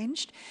has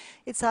arranged.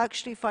 It's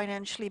actually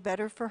financially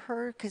better for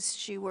her because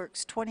she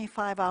works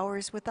 25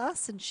 hours with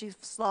us and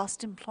she's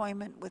lost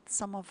employment with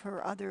some of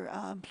her other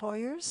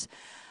employers.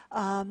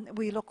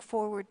 We look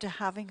forward to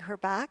having her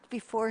back.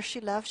 Before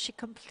she left, she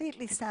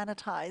completely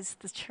sanitized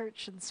the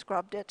church and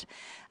scrubbed it.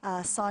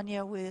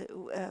 Sonia, we're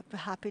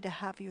happy to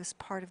have you as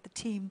part of the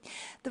team.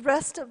 The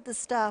rest of the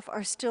staff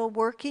are still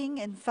working.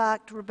 In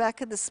fact,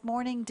 Rebecca this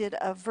morning did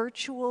a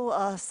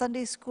virtual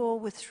Sunday school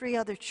with 3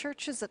 other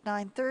churches at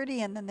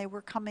 9:30, and then they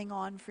were coming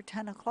on for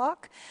 10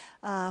 o'clock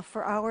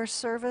for our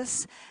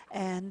service.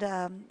 And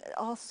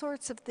all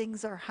sorts of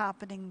things are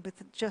happening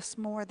with just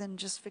more than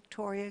just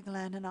Victoria,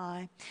 Glenn, and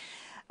I.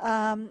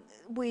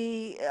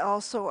 We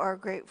also are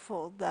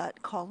grateful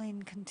that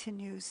Colleen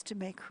continues to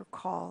make her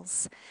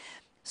calls.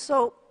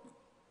 So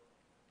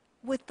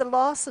with the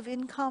loss of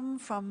income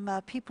from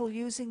people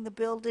using the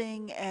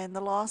building and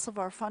the loss of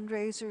our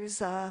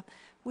fundraisers,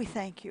 we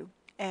thank you.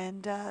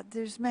 And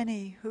there's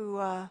many who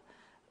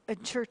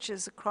in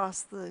churches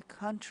across the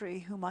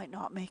country who might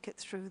not make it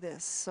through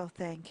this, so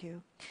thank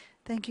you.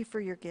 Thank you for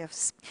your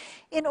gifts.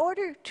 In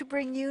order to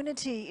bring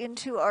unity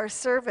into our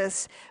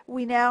service,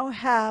 we now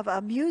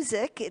have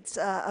music. It's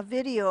a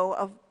video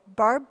of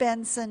Barb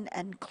Benson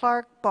and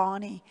Clark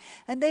Bonney,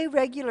 and they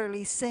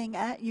regularly sing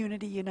at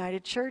Unity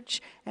United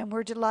Church, and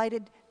we're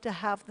delighted to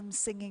have them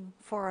singing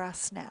for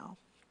us now.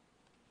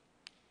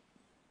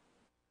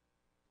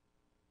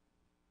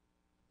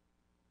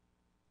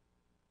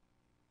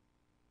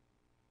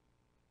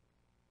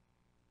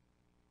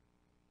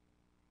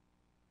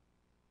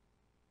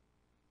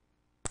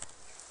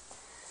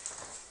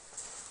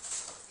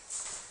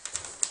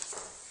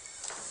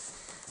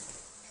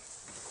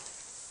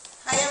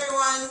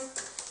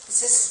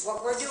 This is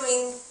what we're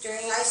doing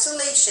during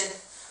isolation.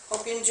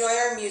 Hope you enjoy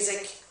our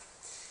music.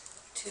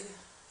 2,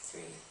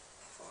 3,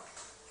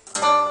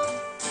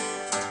 4.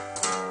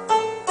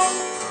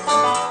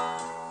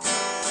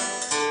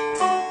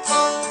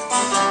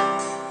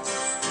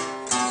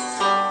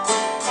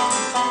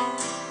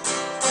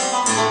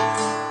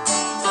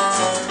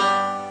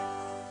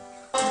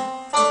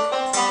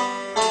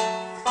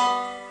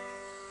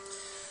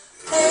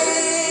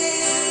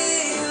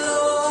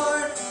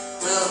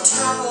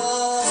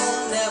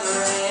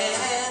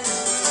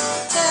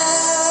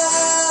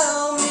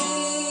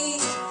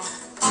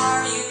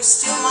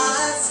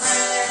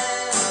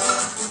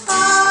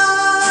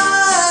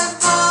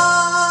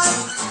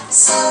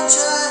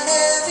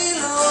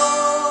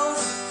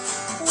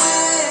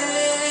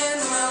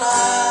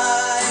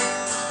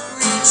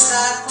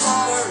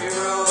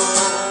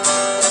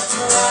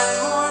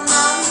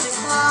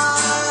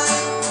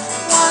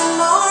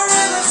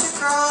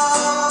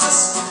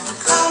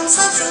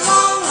 Such a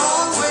long,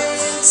 long way.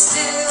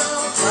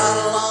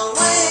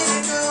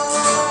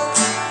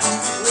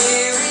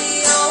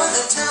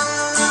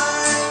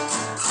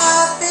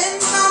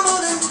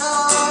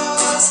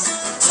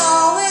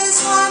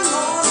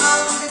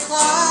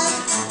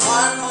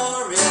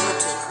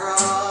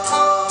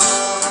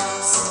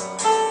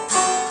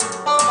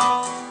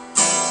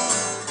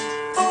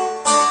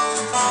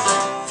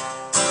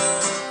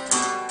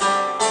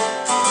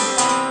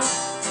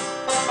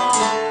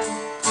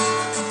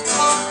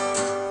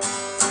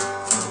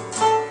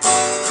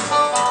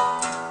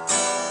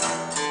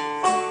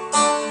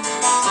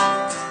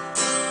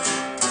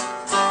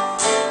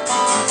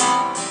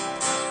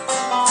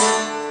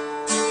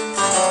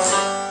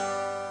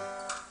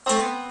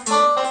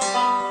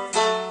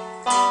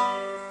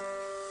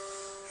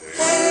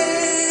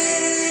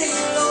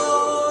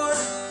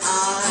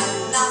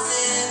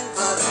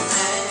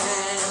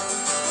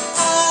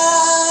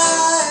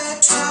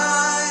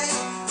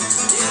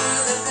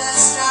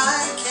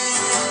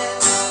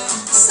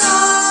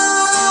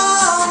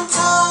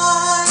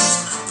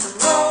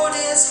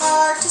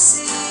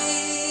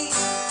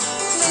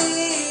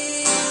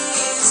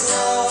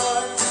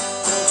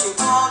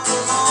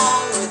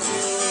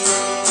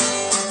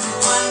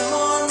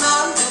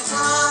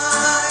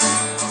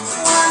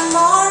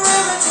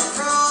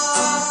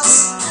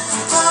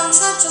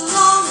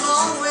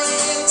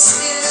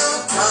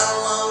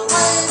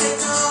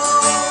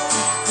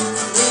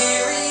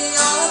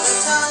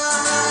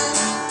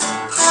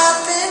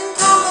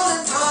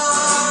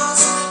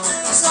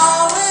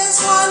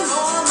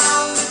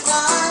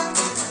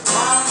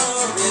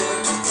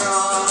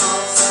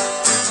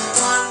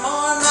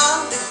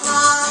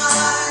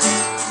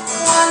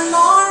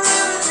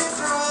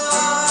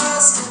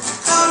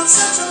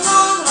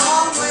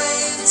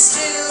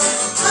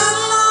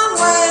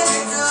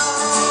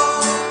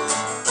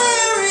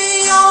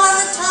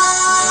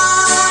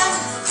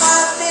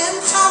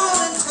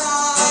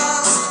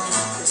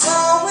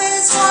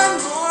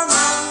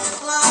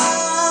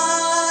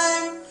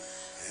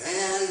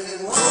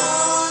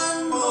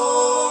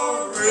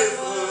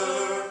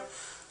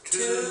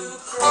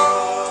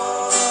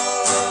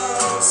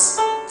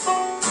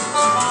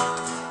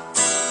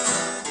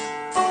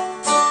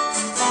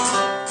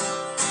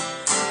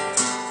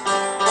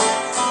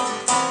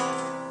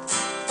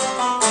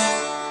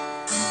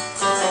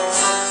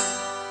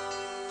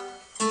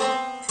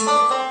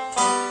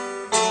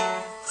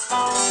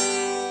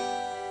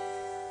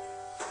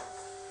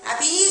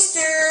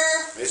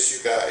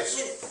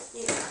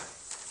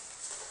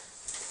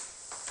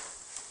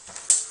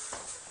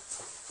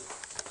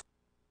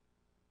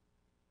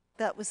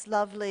 That was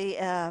lovely.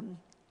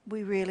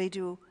 We really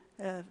do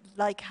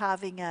like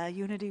having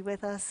unity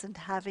with us and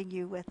having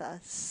you with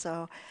us.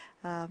 So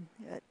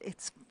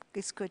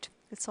it's good.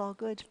 It's all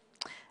good.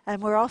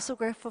 And we're also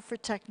grateful for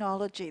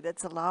technology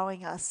that's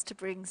allowing us to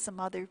bring some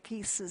other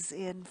pieces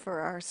in for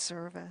our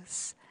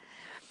service.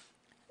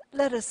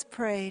 Let us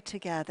pray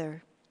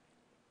together.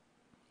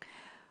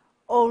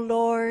 O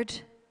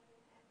Lord,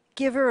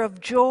 giver of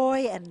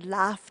joy and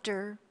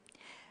laughter,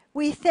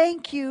 we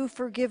thank you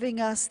for giving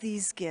us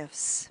these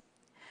gifts,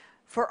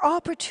 for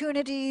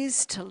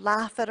opportunities to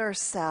laugh at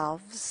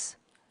ourselves,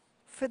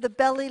 for the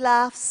belly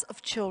laughs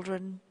of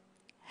children,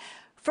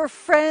 for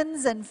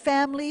friends and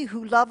family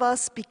who love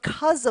us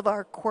because of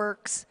our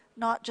quirks,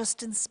 not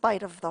just in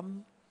spite of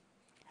them,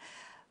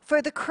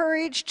 for the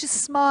courage to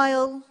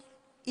smile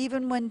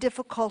even when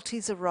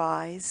difficulties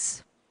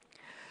arise,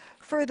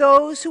 for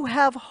those who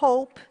have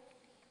hope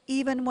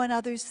even when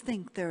others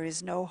think there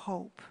is no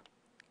hope,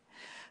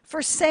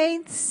 for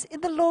saints in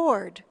the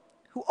Lord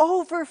who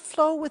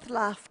overflow with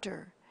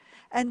laughter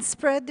and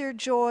spread their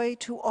joy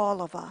to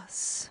all of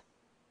us,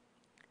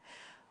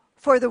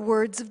 for the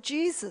words of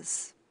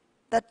Jesus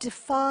that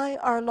defy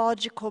our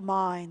logical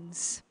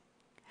minds,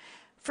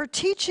 for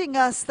teaching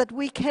us that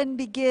we can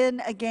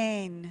begin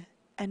again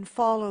and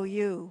follow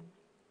you,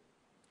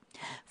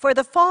 for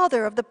the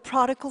father of the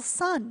prodigal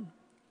son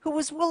who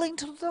was willing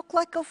to look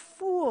like a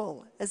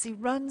fool as he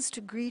runs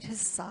to greet his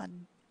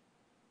son,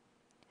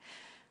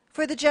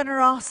 for the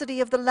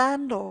generosity of the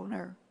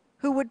landowner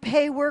who would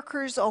pay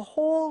workers a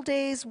whole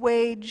day's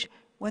wage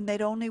when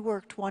they'd only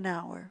worked 1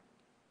 hour,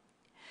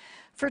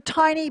 for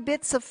tiny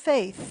bits of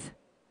faith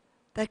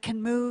that can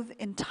move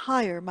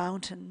entire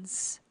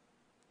mountains,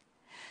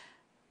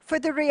 for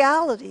the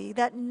reality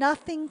that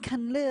nothing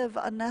can live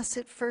unless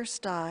it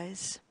first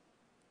dies,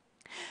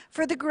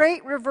 for the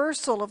great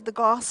reversal of the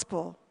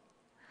gospel,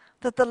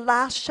 that the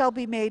last shall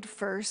be made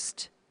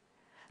first,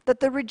 that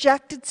the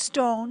rejected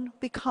stone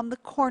become the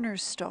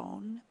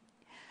cornerstone,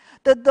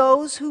 that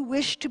those who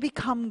wish to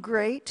become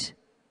great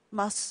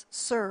must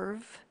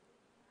serve,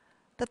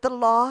 that the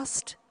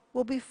lost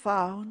will be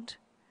found,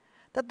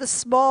 that the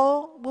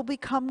small will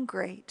become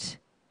great,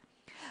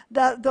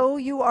 that though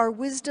you are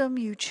wisdom,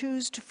 you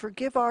choose to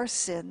forgive our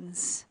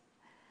sins,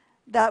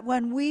 that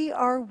when we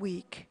are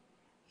weak,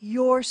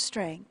 your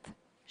strength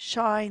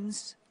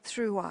shines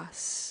through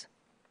us.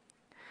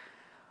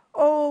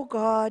 O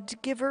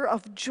God, giver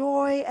of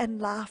joy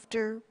and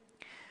laughter,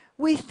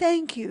 we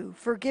thank you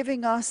for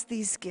giving us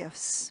these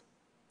gifts.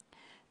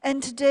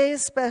 And today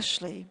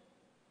especially,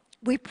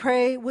 we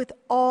pray with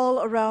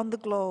all around the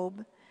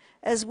globe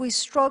as we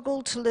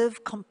struggle to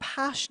live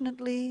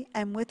compassionately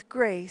and with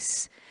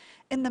grace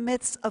in the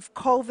midst of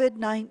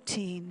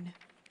COVID-19.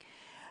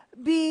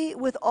 Be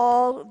with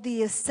all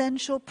the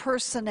essential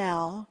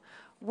personnel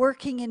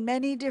working in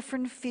many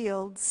different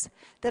fields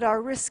that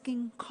are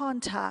risking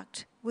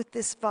contact with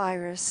this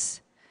virus.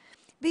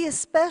 Be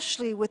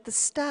especially with the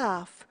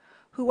staff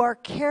who are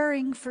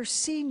caring for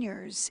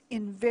seniors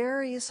in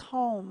various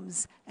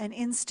homes and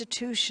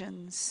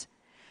institutions.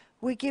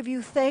 We give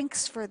you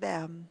thanks for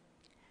them.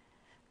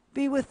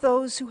 Be with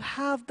those who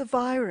have the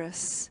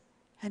virus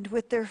and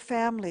with their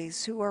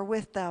families who are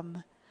with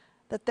them,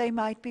 that they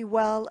might be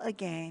well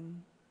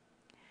again.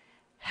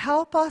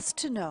 Help us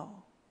to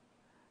know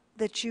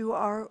that you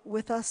are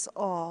with us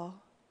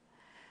all.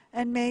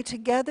 And may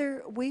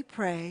together we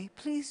pray.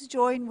 Please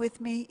join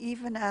with me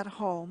even at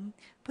home.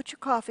 Put your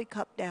coffee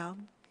cup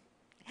down.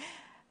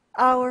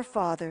 Our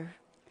Father,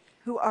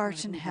 who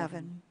art in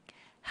heaven,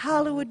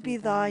 hallowed be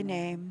thy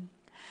name.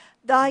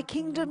 Thy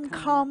kingdom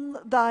come,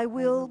 thy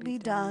will be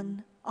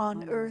done,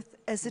 on earth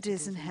as it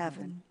is in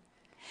heaven.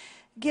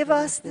 Give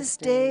us this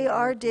day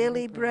our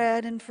daily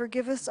bread, and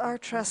forgive us our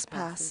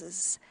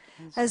trespasses,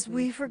 as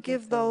we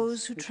forgive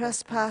those who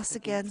trespass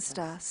against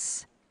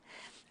us.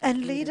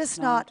 And lead us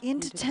not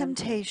into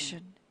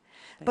temptation,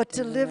 but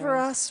deliver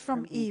us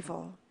from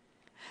evil.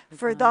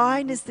 For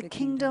thine is the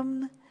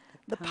kingdom,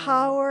 the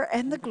power,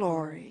 and the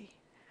glory,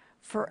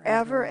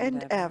 forever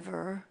and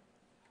ever.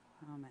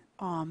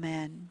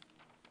 Amen.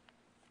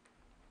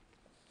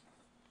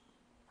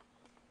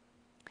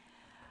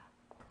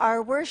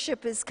 Our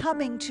worship is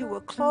coming to a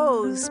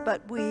close,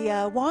 but we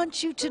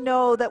want you to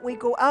know that we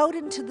go out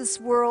into this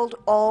world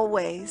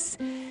always,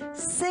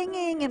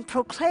 singing and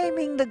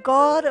proclaiming the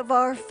God of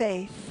our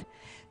faith,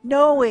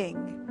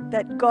 knowing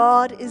that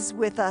God is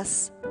with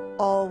us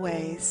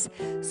always.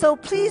 So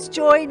please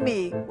join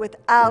me with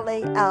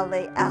Ale,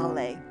 Ale,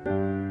 Ale.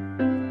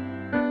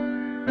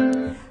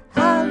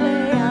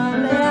 Hallelujah.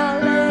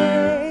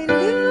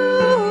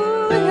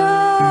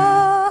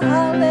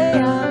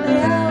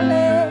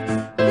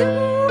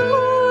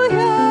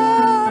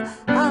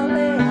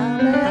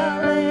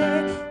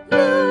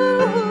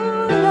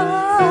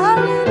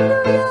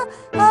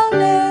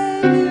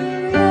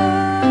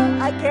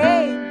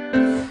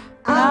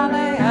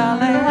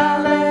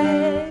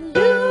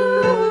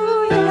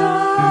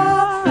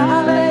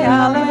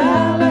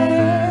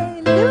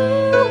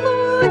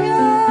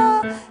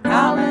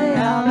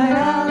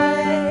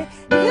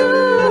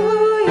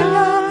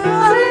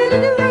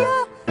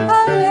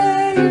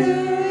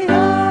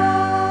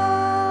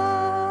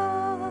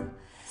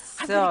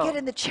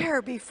 the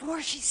chair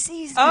before she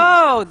sees me.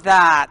 Oh,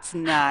 that's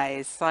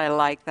nice. I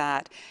like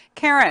that.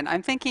 Karen,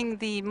 I'm thinking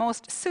the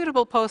most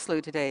suitable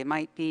postlude today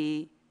might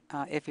be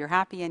If You're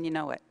Happy and You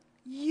Know It.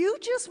 You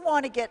just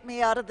want to get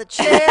me out of the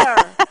chair.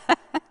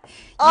 You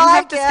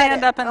have to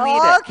stand up and lead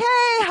it.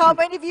 Okay, how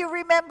many of you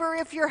remember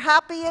If You're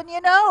Happy and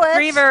You Know It?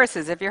 3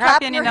 verses. If you're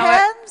happy and you know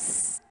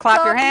it,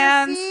 clap your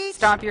hands, feet,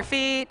 stomp your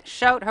feet,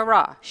 shout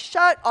hurrah.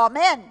 shout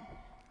amen.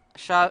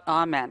 Shout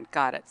amen.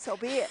 Got it. So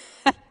be it.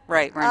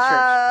 Right, we're in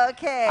church.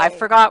 Okay. I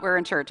forgot we're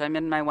in church. I'm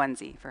in my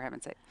onesie, for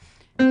heaven's sake.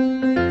 Happy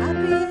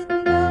and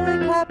you know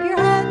it, clap your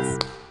hands.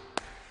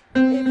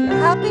 If you're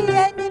happy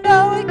and you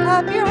know it,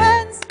 clap your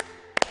hands.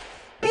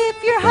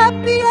 If you're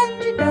happy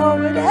and you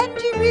know it,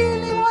 and you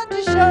really want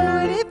to show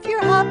it, if you're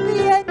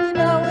happy and you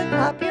know it,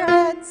 clap your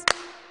hands.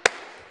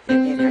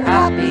 If you're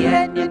happy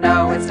and you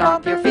know it,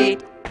 stomp your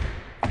feet.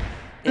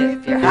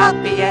 If you're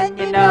happy and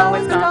you know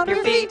it, stomp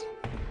your feet.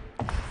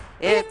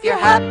 If you're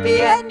happy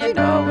and you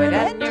know it,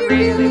 and you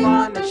really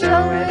want to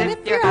show it,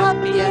 if you're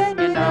happy and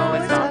you know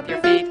it, stomp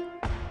your feet.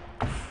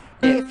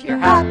 If you're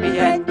happy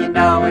and you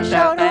know it,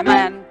 shout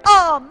amen.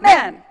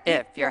 Amen.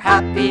 If you're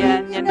happy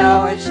and you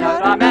know it,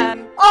 shout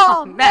amen.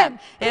 Amen.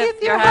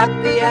 If you're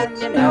happy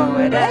and you know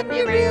it, and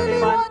you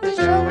really want to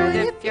show it,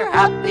 if you're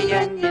happy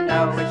and you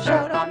know it,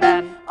 shout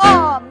amen.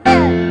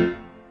 Amen.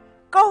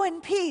 Go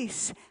in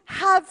peace.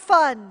 Have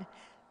fun.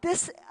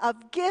 This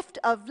gift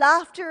of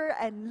laughter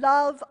and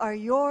love are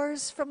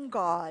yours from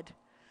God.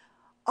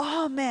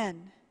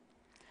 Amen.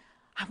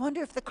 I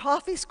wonder if the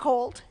coffee's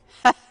cold.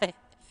 And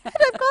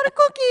I've got a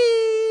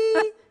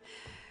cookie.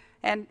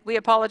 And we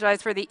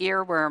apologize for the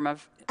earworm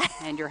of,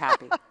 and you're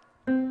happy.